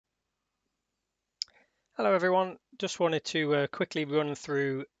Hello everyone, just wanted to quickly run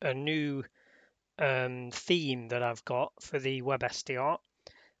through a new theme that I've got for the WebSDR.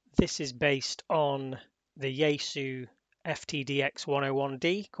 This is based on the Yaesu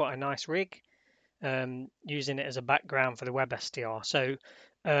FTdx101D, quite a nice rig, using it as a background for the WebSDR. So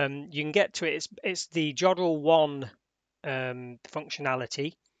you can get to it, it's the Jodrell 1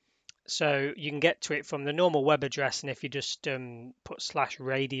 functionality. So you can get to it from the normal web address, and if you just put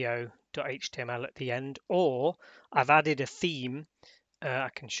 /radio.html at the end, or I've added a theme. I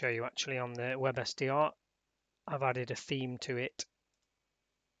can show you actually on the WebSDR. I've added a theme to it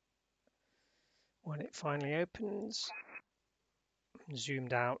when it finally opens.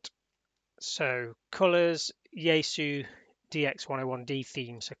 Zoomed out. So colors, Yaesu DX101D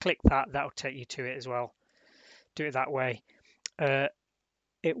theme. So click that. That'll take you to it as well. Do it that way.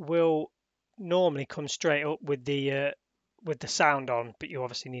 It will normally come straight up with the sound on, but you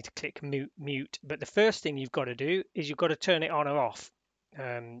obviously need to click mute. But the first thing you've got to do is you've got to turn it on or off.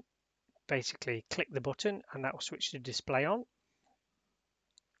 Basically click the button and that will switch the display on.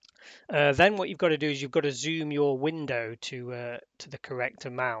 Then what you've got to do is you've got to zoom your window to the correct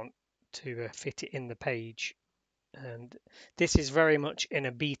amount to fit it in the page. And this is very much in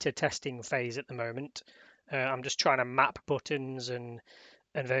a beta testing phase at the moment. I'm just trying to map buttons and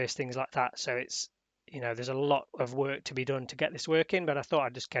various things like that. So it's, there's a lot of work to be done to get this working, but I thought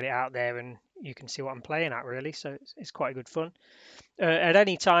I'd just get it out there and you can see what I'm playing at really. So it's quite good fun. At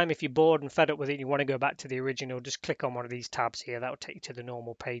any time, if you're bored and fed up with it and you want to go back to the original, just click on one of these tabs here. That will take you to the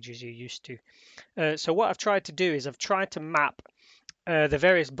normal pages you're used to. So what I've tried to do is I've tried to map the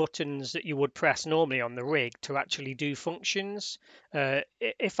various buttons that you would press normally on the rig to actually do functions.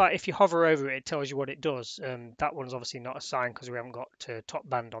 If you hover over it, it tells you what it does. That one's obviously not assigned because we haven't got top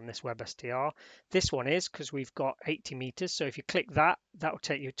band on this WebSDR. This one is because we've got 80 meters. So if you click that, that will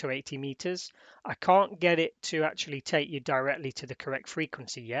take you to 80 meters. I can't get it to actually take you directly to the correct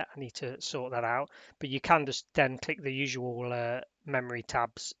frequency yet. I need to sort that out. But you can just then click the usual memory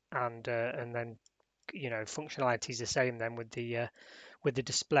tabs and then functionality is the same then with the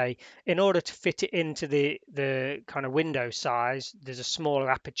display. In order to fit it into the kind of window size, there's a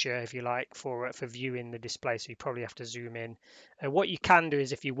smaller aperture, if you like, for viewing the display, so you probably have to zoom in. What you can do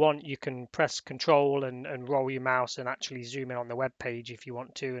is if you want, you can press control and roll your mouse and actually zoom in on the web page if you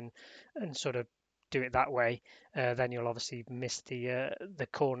want to, and sort of do it that way. Then you'll obviously miss the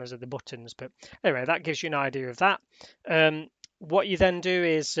corners of the buttons, but anyway, that gives you an idea of that. What you then do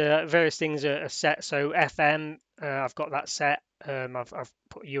is various things are set. So FM, I've got that set. I've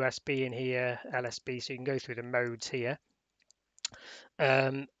put USB in here, LSB, so you can go through the modes here.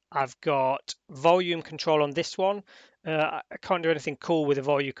 I've got volume control on this one. I can't do anything cool with the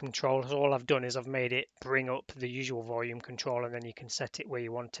volume control, so all I've done is I've made it bring up the usual volume control, and then you can set it where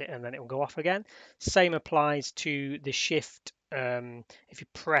you want it, and then it will go off again. Same applies to the shift. If you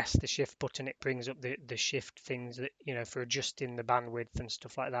press the shift button, it brings up the shift things that for adjusting the bandwidth and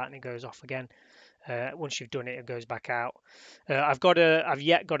stuff like that, and it goes off again. Once you've done it, it goes back out. I've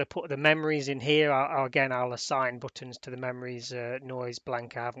yet got to put the memories in here. I'll assign buttons to the memories. Noise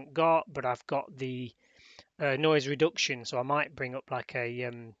blank I haven't got, but I've got the noise reduction, so I might bring up like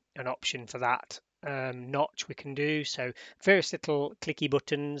an option for that. Notch we can do, so various little clicky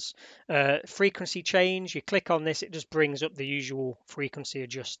buttons. Frequency change, you click on this, it just brings up the usual frequency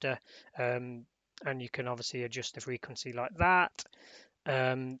adjuster, and you can obviously adjust the frequency like that.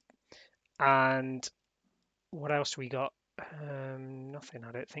 And what else we got? Nothing,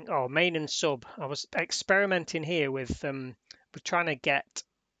 I don't think. Oh, main and sub. I was experimenting here with trying to get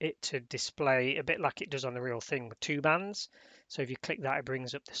it to display a bit like it does on the real thing with two bands. So if you click that, it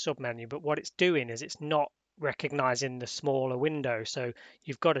brings up the sub menu. But what it's doing is it's not recognizing the smaller window. So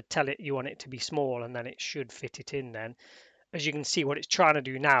you've got to tell it you want it to be small, and then it should fit it in then. As you can see, what it's trying to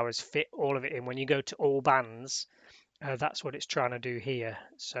do now is fit all of it in. When you go to all bands, that's what it's trying to do here.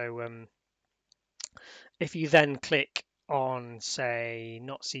 So if you then click on, say,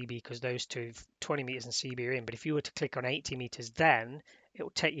 not CB, because those two, 20 meters and CB are in, but if you were to click on 80 meters, then it will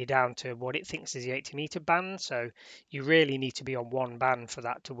take you down to what it thinks is the 80 meter band. So you really need to be on one band for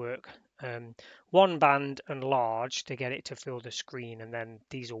that to work. One band and large to get it to fill the screen, and then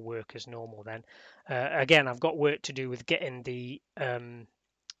these will work as normal then. Again, I've got work to do with getting the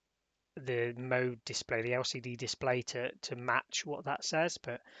mode display, the LCD display to match what that says,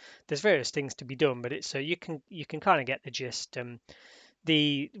 but there's various things to be done, but it's so you can kind of get the gist.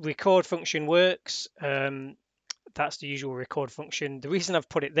 The record function works. That's the usual record function. The reason I've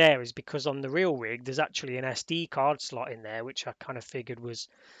put it there is because on the real rig there's actually an SD card slot in there, which I kind of figured was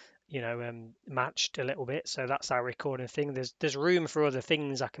matched a little bit. So that's our recording thing. There's room for other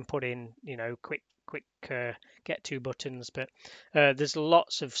things I can put in, quick quick get to buttons, but there's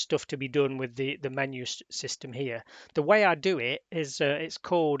lots of stuff to be done with the menu system here. The way I do it is it's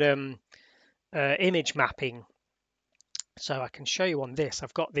called image mapping. So I can show you on this.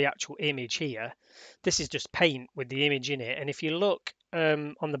 I've got the actual image here. This is just paint with the image in it. And if you look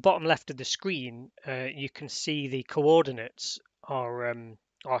on the bottom left of the screen, you can see the coordinates are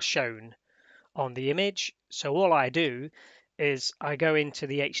shown on the image. So all I do is I go into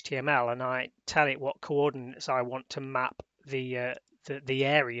the HTML and I tell it what coordinates I want to map the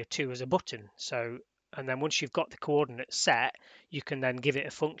area to as a button. So, and then once you've got the coordinates set, you can then give it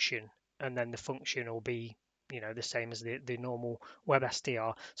a function, and then the function will be, the same as the normal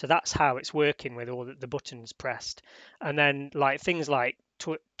WebSDR. So that's how it's working with all the buttons pressed. And then like things like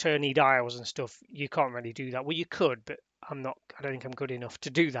turny dials and stuff, you can't really do that. Well, you could, but I don't think I'm good enough to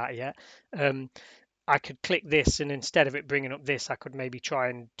do that yet. I could click this, and instead of it bringing up this, I could maybe try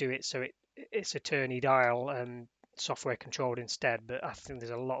and do it so it's a turny dial software controlled instead. But I think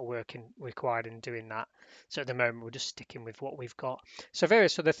there's a lot of work required in doing that. So at the moment, we're just sticking with what we've got. So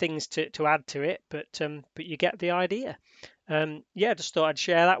various other things to add to it, but you get the idea. Yeah, just thought I'd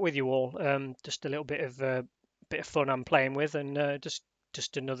share that with you all. Just a little bit of fun I'm playing with, and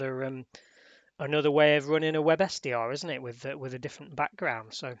just another way of running a WebSDR, isn't it, with a different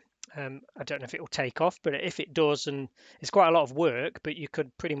background. So I don't know if it will take off, but if it does, and it's quite a lot of work, but you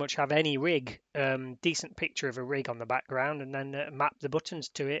could pretty much have any rig, decent picture of a rig on the background, and then map the buttons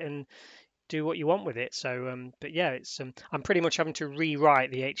to it and do what you want with it. So, but yeah, it's I'm pretty much having to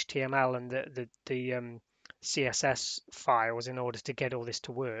rewrite the HTML and the CSS files in order to get all this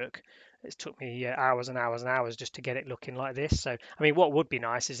to work. It's took me hours and hours and hours just to get it looking like this. So, I mean, what would be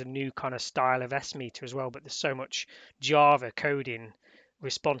nice is a new kind of style of S-meter as well, but there's so much Java coding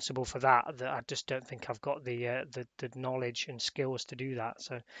responsible for that I just don't think I've got the knowledge and skills to do that.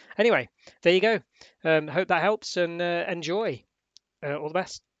 So anyway, there you go. Hope that helps, and enjoy. All the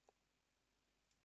best.